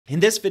In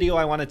this video,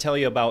 I want to tell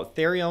you about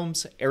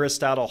Theriome's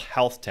Aristotle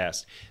Health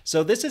Test.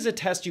 So this is a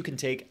test you can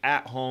take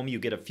at home. You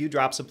get a few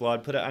drops of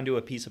blood, put it onto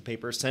a piece of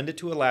paper, send it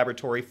to a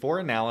laboratory for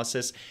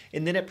analysis,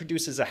 and then it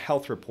produces a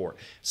health report.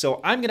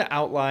 So I'm going to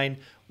outline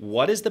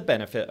what is the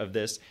benefit of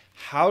this,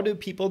 how do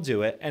people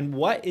do it, and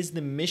what is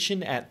the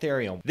mission at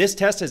Theriome. This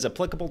test is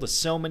applicable to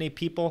so many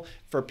people,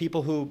 for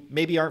people who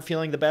maybe aren't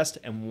feeling the best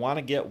and want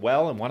to get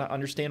well and want to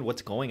understand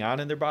what's going on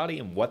in their body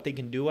and what they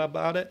can do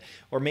about it.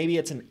 Or maybe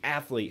it's an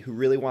athlete who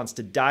really wants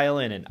to dial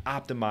in and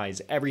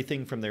optimize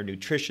everything from their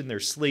nutrition,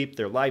 their sleep,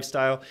 their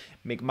lifestyle,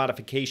 make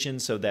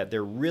modifications so that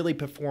they're really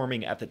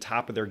performing at the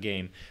top of their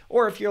game.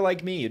 Or if you're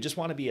like me, you just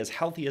want to be as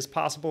healthy as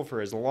possible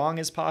for as long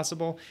as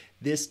possible,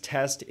 this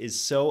test is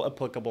so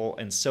applicable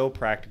and so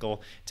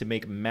practical to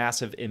make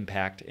massive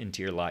impact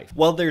into your life.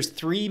 Well, there's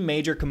three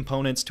major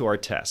components to our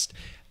test.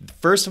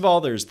 First of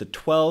all, there's the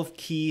 12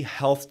 key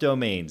health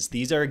domains.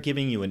 These are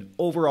giving you an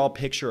overall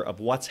picture of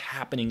what's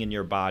happening in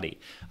your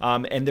body.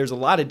 And there's a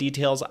lot of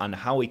details on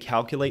how we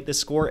calculate this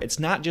score. It's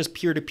not just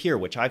peer-to-peer,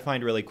 which I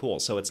find really cool.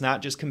 So it's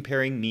not just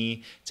comparing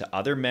me to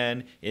other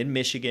men in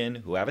Michigan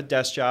who have a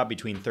desk job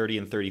between 30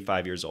 and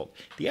 35 years old.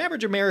 The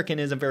average American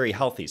isn't very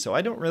healthy, so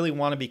I don't really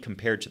want to be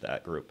compared to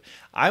that group.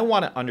 I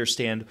want to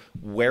understand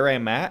where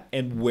I'm at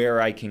and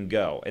where I can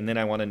go. And then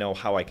I want to know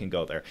how I can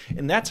go there.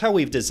 And that's how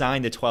we've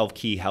designed the 12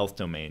 key health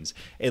domains.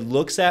 It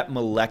looks at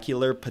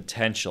molecular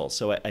potential.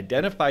 So it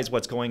identifies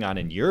what's going on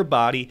in your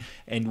body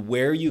and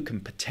where you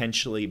can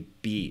potentially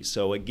be.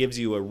 So it gives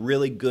you a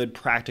really good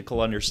practical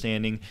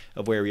understanding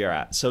of where you're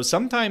at. So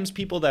sometimes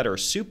people that are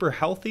super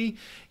healthy,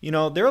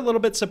 they're a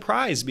little bit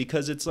surprised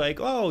because it's like,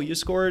 oh, you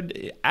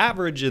scored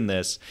average in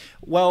this.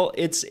 Well,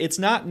 it's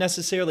not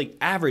necessarily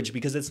average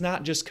because it's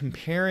not just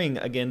comparing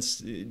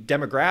against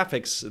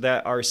demographics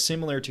that are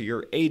similar to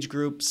your age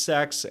group,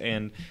 sex,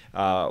 and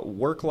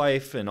work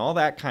life and all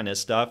that kind of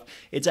stuff.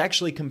 It's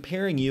actually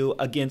comparing you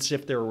against,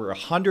 if there were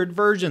 100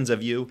 versions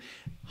of you,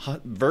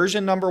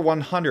 version number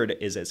 100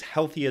 is as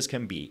healthy as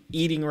can be.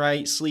 Eating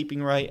right,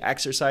 sleeping right,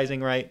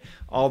 exercising right,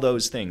 all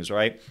those things,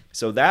 right?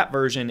 So that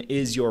version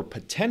is your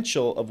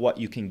potential of what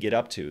you can get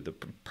up to, the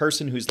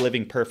person who's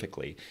living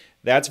perfectly.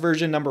 That's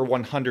version number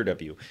 100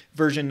 of you.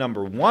 Version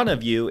number 1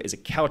 of you is a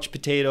couch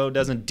potato,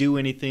 doesn't do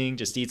anything,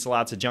 just eats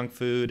lots of junk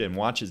food and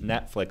watches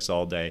Netflix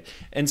all day.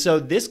 And so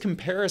this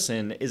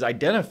comparison is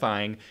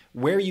identifying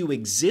where you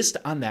exist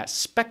on that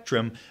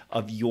spectrum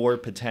of your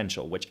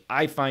potential, which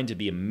I find to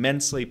be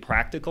immensely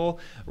practical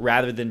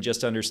rather than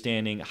just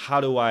understanding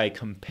how do I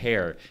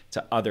compare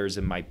to others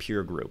in my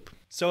peer group.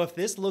 So if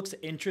this looks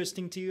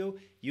interesting to you,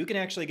 you can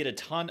actually get a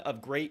ton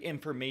of great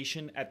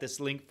information at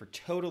this link for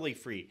totally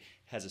free. It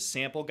has a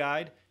sample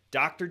guide,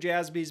 Dr.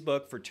 Jasby's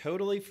book for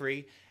totally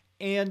free,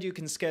 and you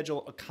can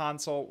schedule a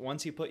consult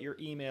once you put your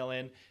email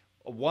in,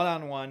 a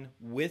one-on-one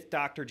with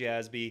Dr.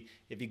 Jasby.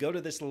 If you go to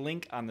this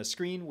link on the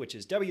screen, which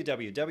is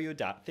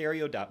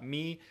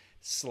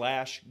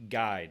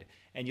www.therio.me/guide,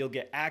 and you'll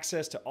get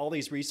access to all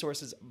these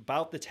resources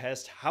about the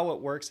test, how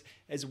it works,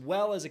 as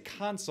well as a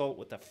consult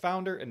with the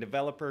founder and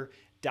developer,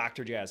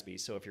 Dr. Jasby.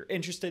 So if you're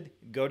interested,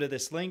 go to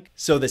this link.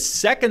 So the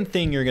second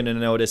thing you're going to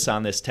notice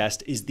on this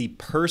test is the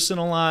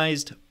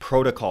personalized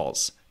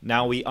protocols.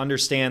 Now we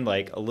understand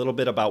a little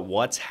bit about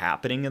what's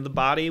happening in the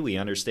body. We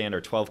understand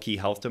our 12 key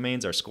health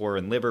domains, our score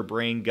in liver,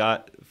 brain,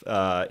 gut,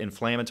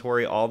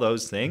 inflammatory, all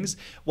those things.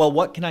 Well,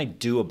 what can I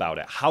do about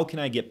it? How can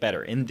I get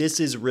better? And this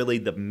is really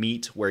the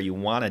meat where you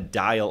want to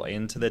dial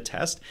into the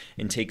test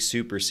and take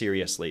super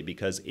seriously,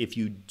 because if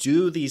you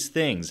do these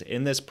things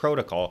in this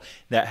protocol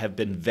that have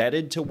been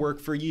vetted to work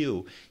for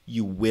you,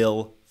 you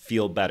will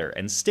feel better,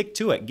 and stick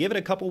to it. Give it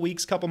a couple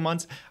weeks, couple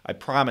months. I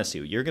promise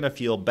you, you're going to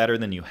feel better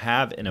than you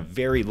have in a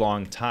very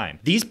long time.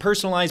 These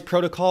personalized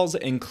protocols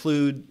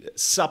include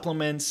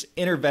supplements,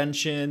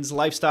 interventions,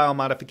 lifestyle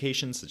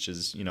modifications, such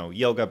as,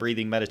 yoga,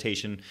 breathing,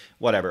 meditation,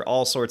 whatever,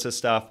 all sorts of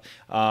stuff.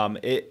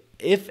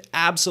 If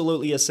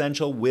absolutely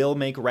essential, we'll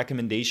make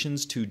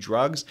recommendations to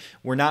drugs.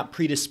 We're not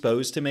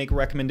predisposed to make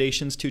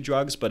recommendations to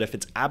drugs, but if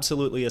it's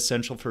absolutely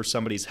essential for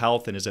somebody's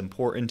health and is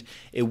important,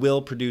 it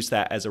will produce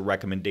that as a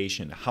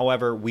recommendation.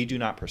 However, we do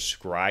not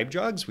prescribe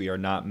drugs. We are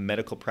not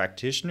medical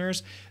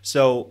practitioners.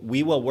 So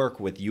we will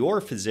work with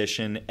your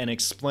physician and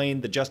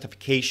explain the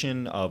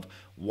justification of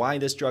why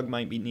this drug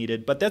might be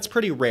needed, but that's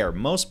pretty rare.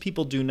 Most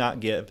people do not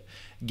get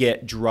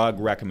drug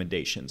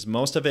recommendations.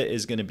 Most of it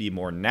is going to be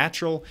more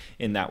natural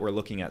in that we're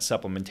looking at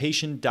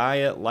supplementation,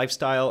 diet,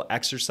 lifestyle,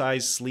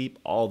 exercise, sleep,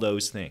 all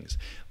those things.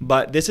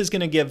 But this is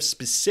going to give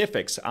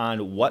specifics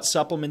on what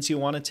supplements you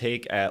want to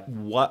take at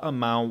what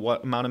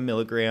amount of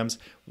milligrams,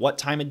 what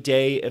time of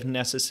day if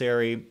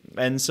necessary.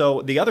 And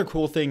so the other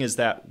cool thing is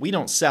that we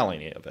don't sell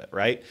any of it,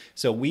 right?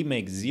 So we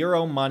make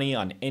zero money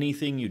on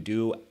anything you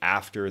do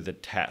after the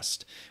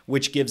test,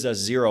 which gives us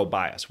zero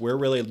bias. We're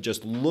really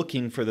just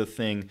looking for the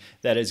thing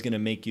that is going to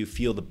make you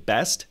feel the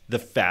best, the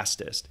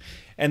fastest.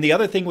 And the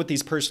other thing with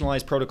these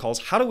personalized protocols,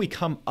 how do we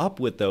come up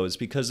with those?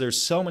 Because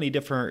there's so many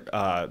different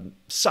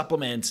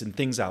supplements and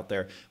things out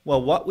there.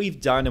 Well, what we've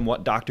done and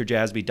what Dr.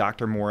 Jasby,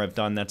 Dr. Moore have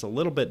done that's a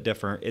little bit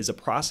different is a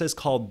process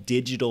called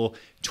digital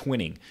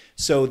twinning.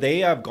 So they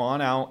have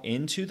gone out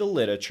into the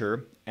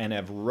literature and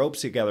have roped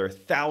together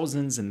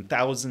thousands and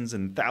thousands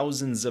and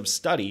thousands of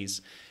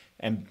studies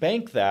and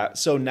bank that.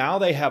 So now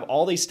they have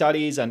all these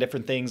studies on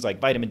different things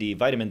like vitamin D,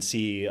 vitamin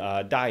C,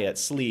 diet,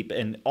 sleep,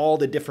 and all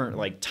the different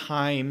like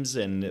times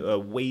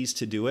and ways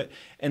to do it.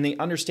 And they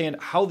understand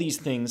how these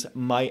things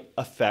might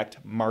affect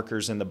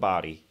markers in the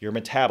body, your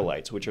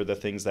metabolites, which are the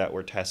things that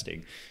we're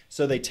testing.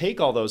 So they take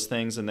all those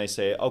things and they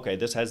say, okay,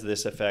 this has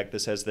this effect,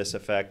 this has this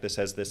effect, this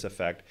has this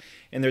effect.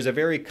 And there's a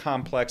very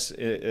complex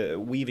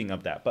weaving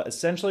of that. But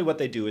essentially what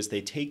they do is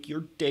they take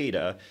your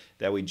data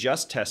that we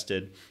just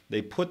tested,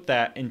 they put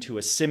that into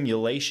a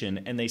simulation,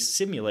 and they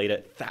simulate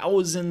it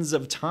thousands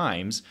of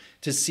times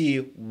to see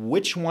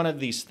which one of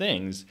these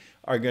things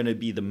are going to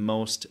be the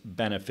most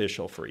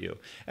beneficial for you.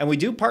 And we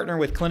do partner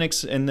with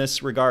clinics in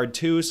this regard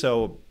too.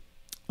 So,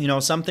 you know,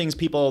 some things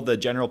people, the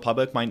general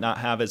public, might not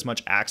have as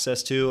much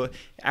access to.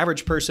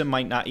 Average person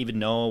might not even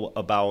know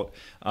about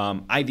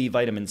IV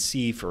vitamin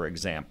C, for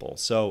example.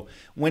 So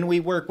when we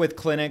work with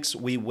clinics,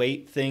 we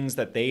weight things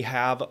that they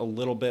have a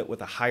little bit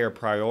with a higher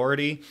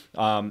priority.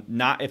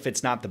 Not if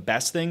it's not the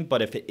best thing,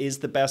 but if it is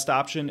the best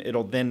option,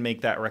 it'll then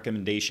make that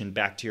recommendation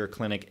back to your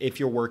clinic if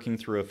you're working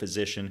through a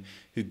physician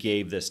who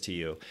gave this to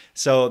you.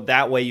 So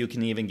that way you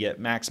can even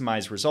get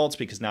maximized results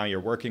because now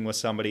you're working with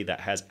somebody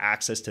that has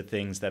access to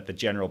things that the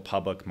general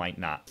public might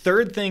not.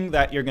 Third thing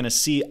that you're going to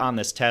see on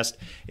this test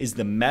is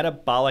the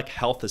metabolic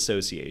health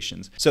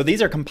associations. So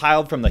these are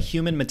compiled from the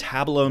Human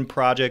Metabolism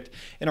Project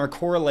and are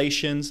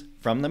correlations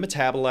from the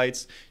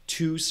metabolites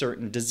to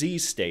certain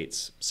disease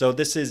states. So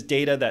this is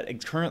data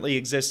that currently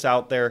exists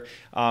out there,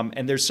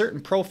 and there's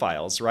certain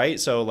profiles, right?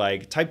 So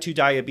like type 2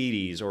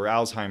 diabetes or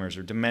Alzheimer's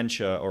or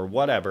dementia or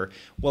whatever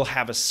will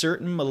have a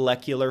certain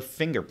molecular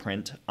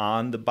fingerprint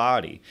on the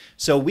body.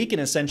 So we can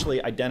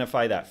essentially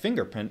identify that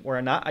fingerprint. We're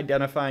not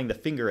identifying the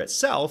finger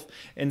itself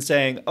and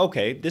saying,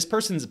 okay, this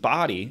person's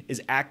body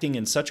is acting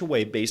in such a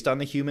way based on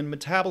the Human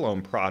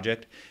Metabolism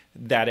Project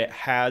that it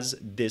has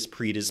this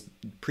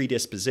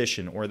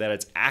predisposition or that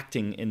it's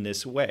acting in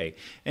this way.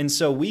 And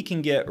so we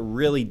can get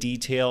really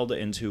detailed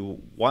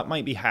into what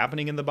might be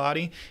happening in the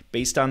body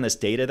based on this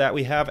data that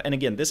we have. And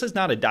again, this is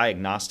not a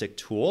diagnostic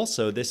tool,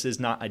 so this is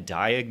not a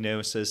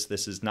diagnosis.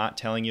 This is not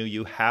telling you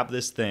you have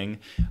this thing.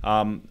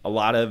 A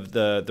lot of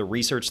the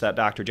research that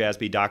Dr.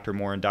 Jasby, Dr.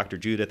 Moore, and Dr.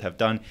 Judith have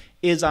done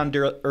is on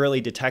early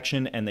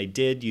detection, and they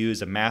did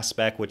use a mass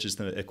spec, which is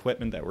the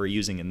equipment that we're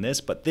using in this,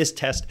 but this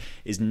test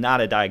is not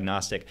a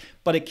diagnostic,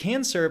 but it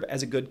can serve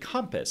as a good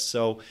compass.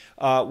 So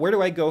where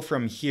do I go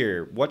from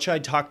here? What should I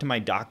talk to my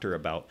doctor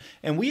about?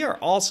 And we are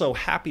also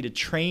happy to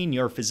train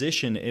your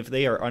physician if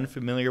they are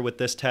unfamiliar with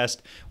this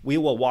test. We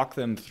will walk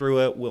them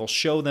through it. We'll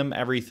show them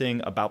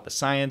everything about the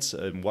science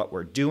and what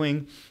we're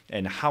doing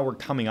and how we're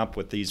coming up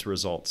with these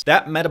results.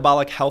 That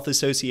Metabolic Health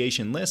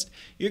Association list,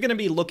 you're going to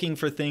be looking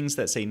for things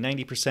that say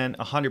 90%,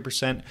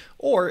 100%,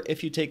 or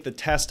if you take the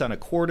test on a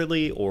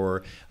quarterly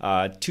or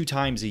 2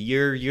 times a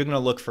year, you're going to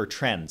look for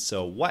trends.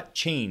 So what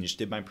changed?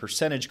 Did my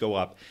percentage go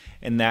up?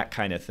 And that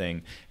kind of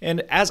thing.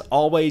 And as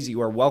always,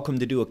 you are welcome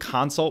to do a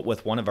consult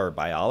with one of our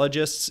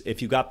biologists.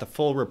 If you got the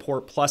full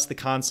report plus the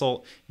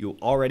consult, you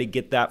already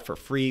get that for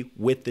free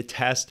with the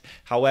test.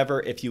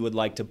 However, if you would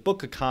like to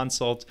book a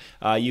consult,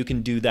 you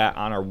can do that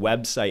on our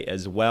website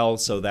as well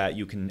so that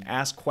you can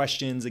ask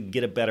questions and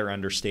get a better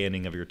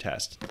understanding of your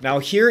test. Now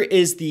here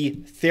is the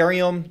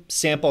Theriome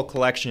sample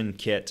collection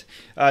kit.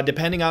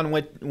 Depending on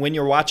when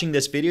you're watching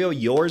this video,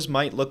 yours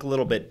might look a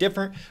little bit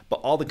different,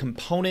 but all the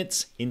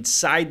components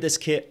inside this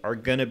kit are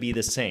going to be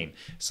the same.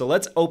 So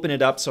let's open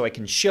it up so I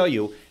can show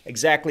you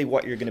exactly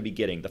what you're going to be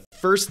getting. The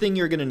first thing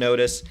you're going to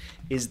notice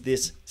is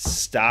this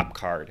stop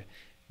card.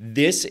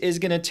 This is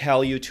going to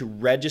tell you to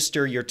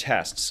register your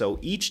test. So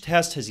each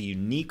test has a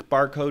unique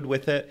barcode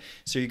with it.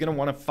 So you're going to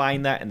want to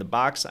find that in the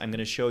box. I'm going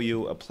to show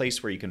you a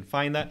place where you can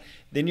find that.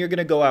 Then you're going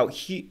to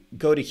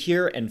go to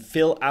here and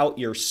fill out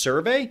your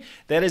survey.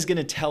 That is going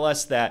to tell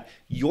us that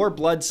your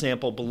blood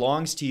sample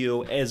belongs to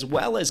you, as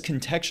well as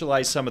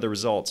contextualize some of the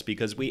results,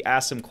 because we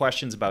ask some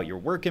questions about your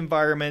work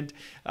environment,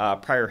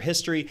 prior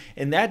history,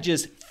 and that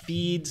just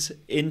feeds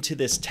into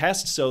this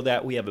test so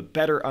that we have a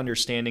better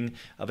understanding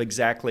of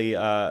exactly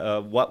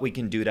what we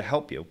can do to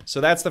help you.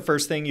 So that's the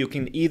first thing. You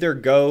can either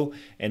go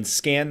and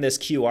scan this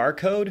QR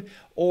code,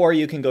 or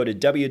you can go to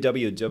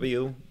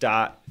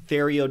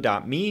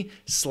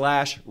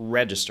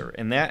www.therio.me/register,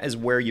 and that is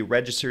where you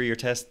register your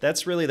test.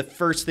 That's really the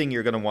first thing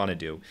you're going to want to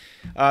do.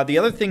 The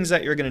other things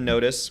that you're going to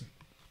notice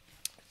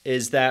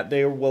is that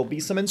there will be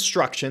some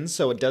instructions.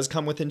 So it does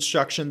come with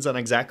instructions on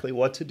exactly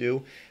what to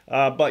do.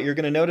 But you're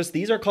going to notice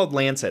these are called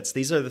lancets.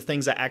 These are the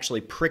things that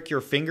actually prick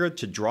your finger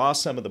to draw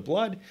some of the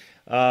blood.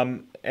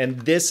 And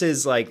this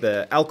is like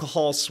the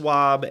alcohol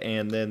swab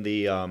and then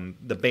the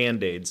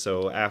Band-Aid.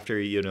 So after,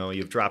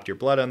 you've dropped your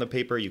blood on the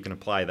paper, you can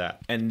apply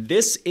that. And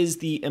this is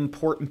the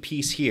important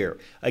piece here.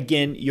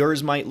 Again,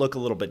 yours might look a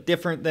little bit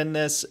different than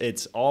this.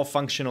 It's all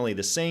functionally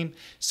the same.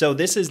 So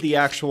this is the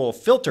actual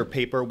filter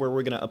paper where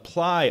we're going to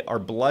apply our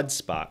blood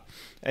spot.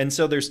 And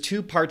so there's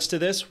two parts to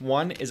this.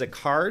 One is a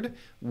card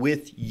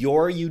with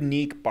your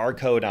unique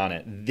barcode on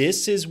it.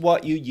 This is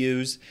what you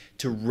use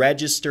to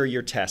register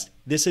your test.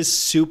 This is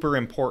super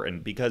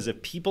important because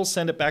if people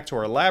send it back to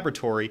our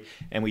laboratory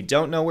and we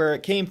don't know where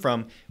it came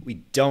from, we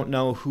don't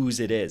know whose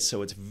it is.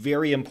 So it's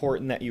very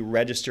important that you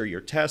register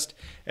your test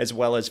as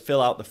well as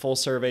fill out the full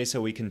survey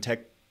so we can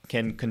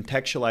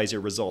contextualize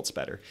your results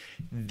better.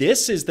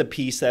 This is the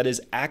piece that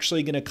is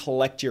actually going to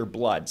collect your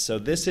blood. So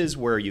this is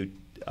where you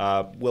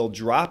will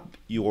drop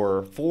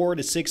your 4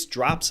 to 6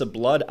 drops of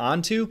blood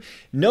onto.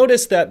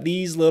 Notice that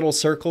these little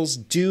circles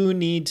do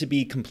need to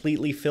be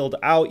completely filled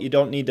out. You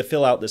don't need to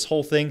fill out this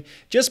whole thing.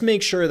 Just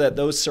make sure that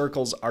those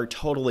circles are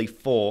totally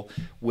full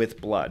with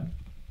blood.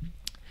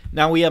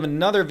 Now we have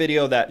another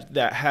video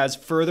that has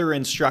further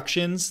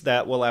instructions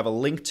that we'll have a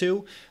link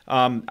to.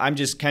 I'm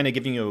just kind of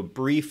giving you a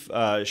brief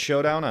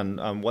showdown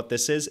on what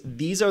this is.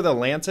 These are the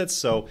lancets,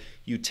 so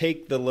you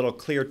take the little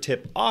clear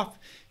tip off.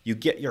 You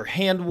get your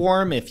hand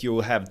warm if you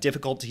have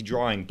difficulty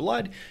drawing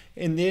blood,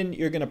 and then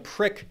you're going to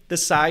prick the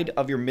side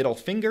of your middle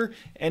finger,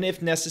 and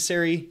if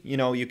necessary,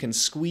 you can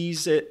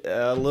squeeze it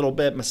a little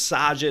bit,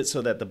 massage it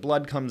so that the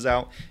blood comes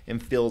out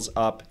and fills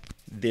up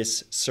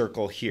this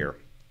circle here.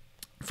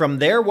 From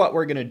there, what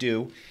we're going to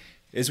do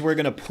is we're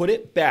going to put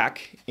it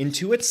back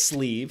into its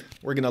sleeve.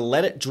 We're going to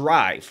let it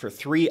dry for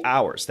 3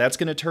 hours. That's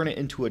going to turn it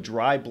into a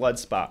dry blood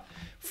spot.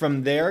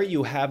 From there,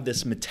 you have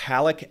this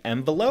metallic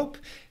envelope.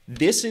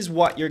 This is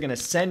what you're going to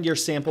send your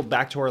sample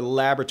back to our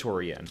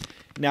laboratory in.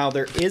 Now,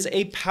 there is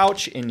a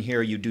pouch in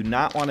here you do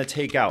not want to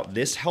take out.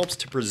 This helps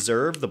to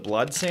preserve the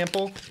blood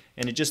sample,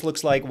 and it just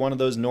looks like one of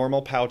those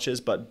normal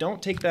pouches, but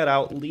don't take that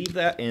out. Leave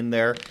that in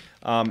there.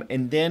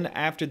 And then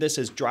after this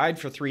is dried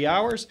for 3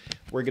 hours,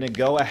 we're going to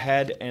go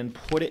ahead and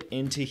put it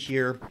into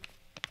here,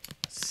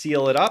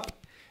 seal it up,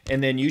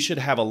 and then you should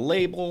have a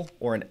label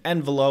or an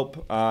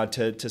envelope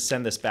to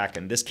send this back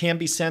in. This can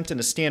be sent in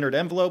a standard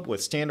envelope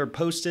with standard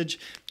postage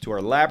to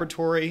our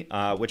laboratory,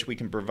 which we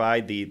can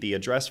provide the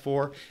address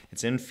for.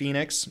 It's in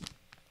Phoenix.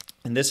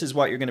 And this is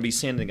what you're going to be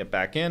sending it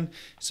back in.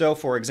 So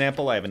for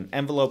example, I have an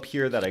envelope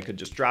here that I could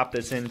just drop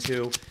this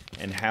into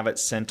and have it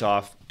sent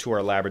off to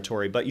our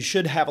laboratory. But you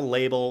should have a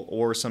label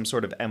or some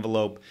sort of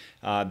envelope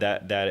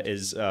that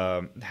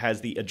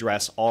has the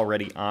address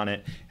already on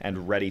it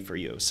and ready for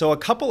you. So a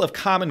couple of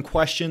common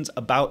questions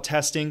about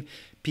testing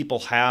people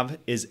have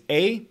is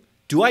A,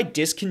 do I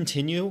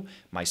discontinue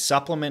my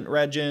supplement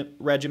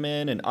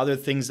regimen and other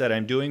things that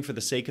I'm doing for the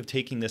sake of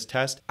taking this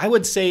test? I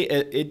would say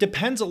it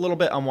depends a little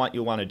bit on what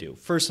you want to do.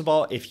 First of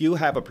all, if you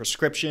have a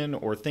prescription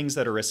or things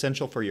that are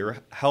essential for your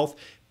health,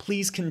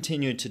 please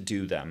continue to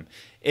do them.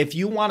 If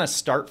you want to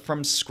start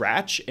from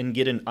scratch and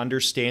get an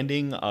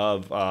understanding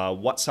of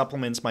what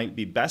supplements might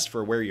be best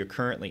for where you're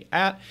currently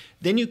at,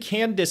 then you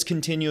can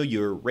discontinue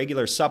your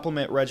regular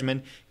supplement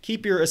regimen.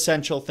 Keep your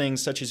essential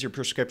things such as your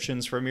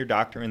prescriptions from your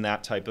doctor and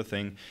that type of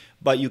thing.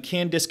 But you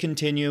can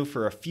discontinue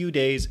for a few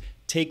days,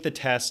 take the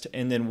test,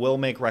 and then we'll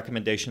make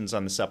recommendations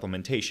on the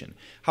supplementation.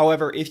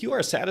 However, if you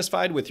are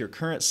satisfied with your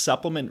current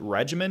supplement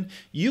regimen,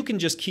 you can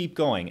just keep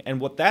going. And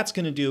what that's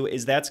going to do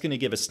is that's going to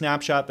give a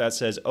snapshot that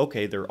says,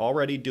 okay, they're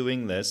already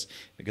doing this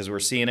because we're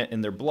seeing it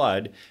in their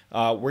blood.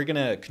 We're going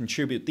to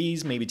contribute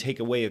these, maybe take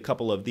away a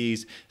couple of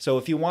these. So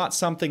if you want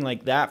something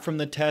like that from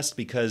the test,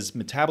 because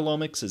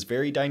metabolomics is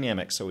very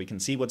dynamic, so we can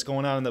see what's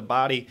going on in the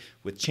body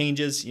with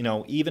changes,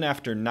 even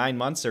after 9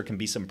 months, there can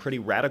be some pretty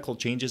radical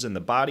changes in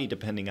the body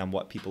depending on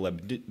what people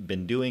have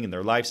been doing in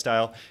their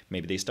lifestyle.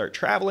 Maybe they start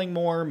traveling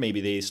more,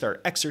 maybe they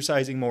start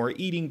exercising more,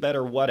 eating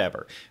better,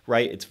 whatever,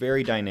 right? It's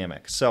very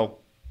dynamic. So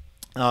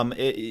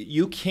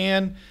you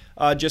can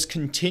just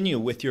continue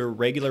with your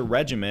regular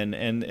regimen,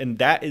 and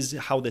that is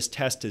how this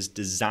test is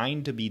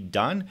designed to be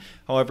done.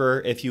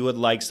 However, if you would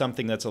like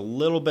something that's a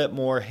little bit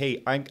more,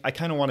 hey, I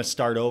kind of want to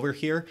start over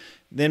here,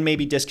 then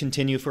maybe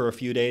discontinue for a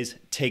few days,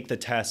 take the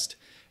test,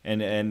 and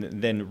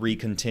then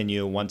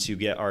recontinue once you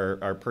get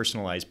our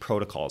personalized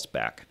protocols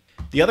back.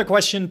 The other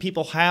question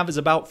people have is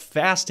about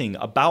fasting,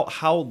 about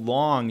how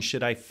long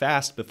should I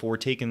fast before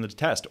taking the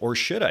test, or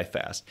should I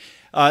fast?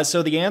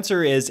 So the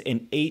answer is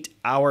an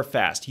 8-hour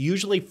fast,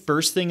 usually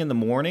first thing in the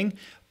morning.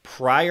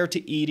 Prior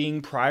to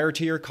eating, prior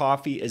to your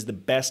coffee is the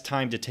best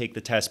time to take the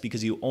test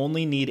because you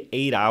only need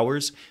 8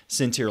 hours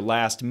since your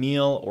last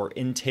meal or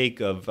intake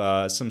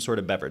of some sort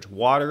of beverage.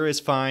 Water is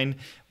fine,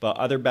 but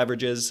other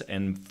beverages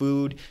and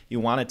food, you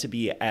want it to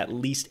be at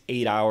least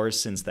 8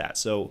 hours since that.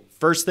 So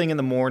first thing in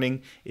the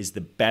morning is the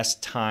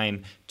best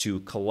time to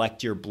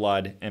collect your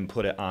blood and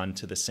put it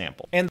onto the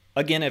sample. And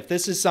Again, if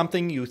this is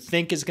something you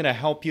think is going to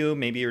help you,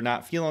 maybe you're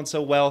not feeling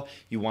so well,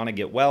 you want to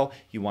get well,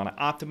 you want to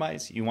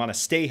optimize, you want to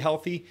stay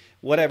healthy,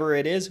 whatever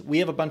it is, we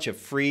have a bunch of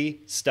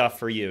free stuff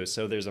for you.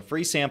 So there's a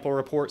free sample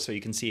report so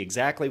you can see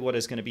exactly what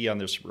is going to be on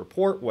this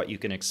report, what you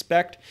can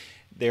expect.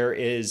 There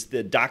is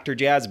the Dr.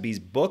 Jasby's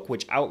book,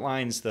 which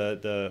outlines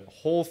the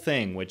whole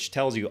thing, which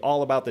tells you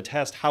all about the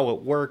test, how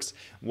it works,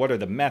 what are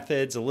the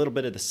methods, a little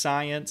bit of the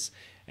science.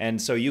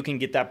 And so you can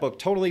get that book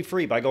totally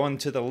free by going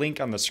to the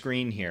link on the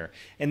screen here.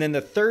 And then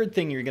the third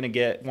thing you're going to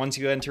get once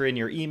you enter in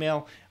your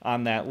email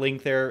on that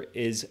link there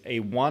is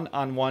a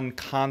one-on-one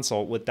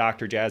consult with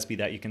Dr. Jasby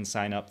that you can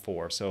sign up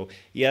for. So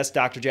yes,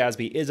 Dr.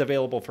 Jasby is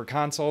available for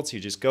consults. You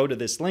just go to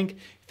this link,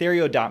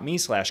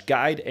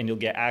 therio.me/guide, and you'll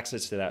get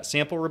access to that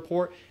sample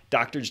report,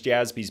 Dr.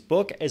 Jasby's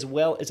book, as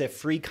well as a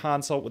free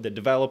consult with the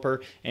developer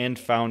and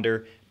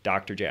founder,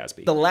 Dr.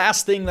 Jasby. The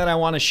last thing that I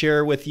want to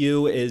share with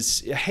you is,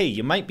 hey,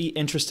 you might be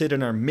interested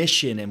in our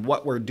mission and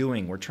what we're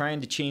doing. We're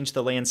trying to change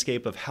the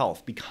landscape of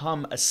health,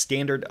 become a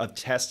standard of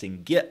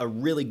testing, get a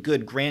really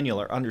good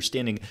granular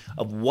understanding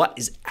of what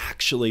is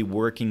actually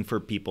working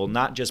for people,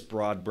 not just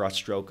broad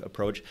brushstroke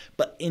approach,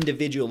 but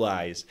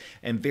individualized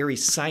and very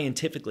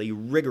scientifically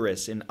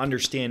rigorous in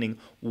understanding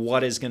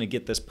what is going to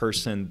get this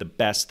person the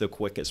best, the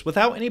quickest,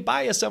 without any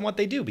bias on what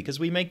they do, because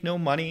we make no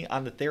money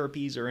on the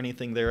therapies or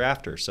anything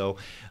thereafter. So,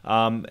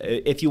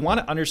 if you want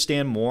to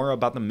understand more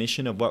about the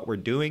mission of what we're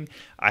doing,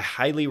 I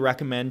highly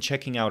recommend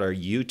checking out our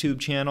YouTube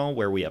channel,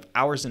 where we have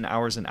hours and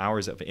hours and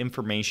hours of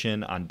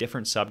information on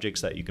different subjects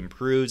that you can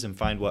peruse and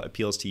find what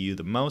appeals to you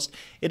the most.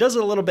 It is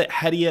a little bit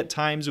heady at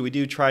times. We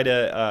do try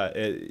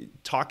to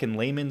talk in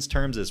layman's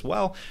terms as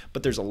well,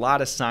 but there's a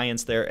lot of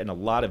science there and a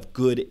lot of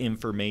good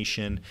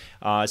information.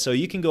 So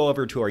you can go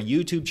over to our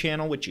YouTube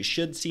channel, which you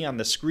should see on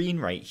the screen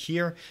right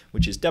here,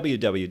 which is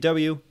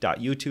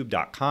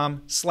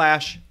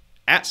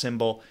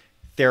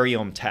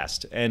www.youtube.com/@Theriome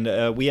test.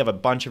 And we have a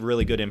bunch of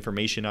really good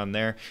information on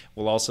there.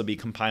 We'll also be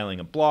compiling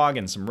a blog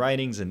and some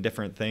writings and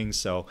different things,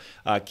 so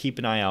keep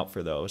an eye out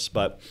for those.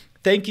 But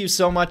thank you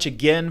so much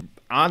again.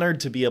 Honored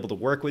to be able to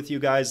work with you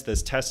guys.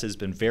 This test has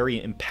been very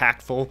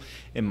impactful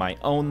in my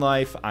own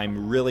life.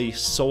 I'm really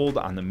sold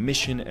on the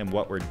mission and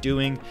what we're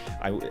doing.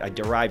 I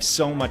derive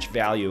so much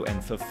value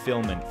and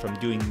fulfillment from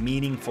doing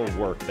meaningful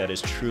work that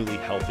is truly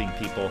helping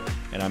people,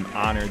 and I'm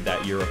honored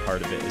that you're a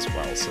part of it as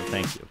well. So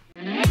thank you.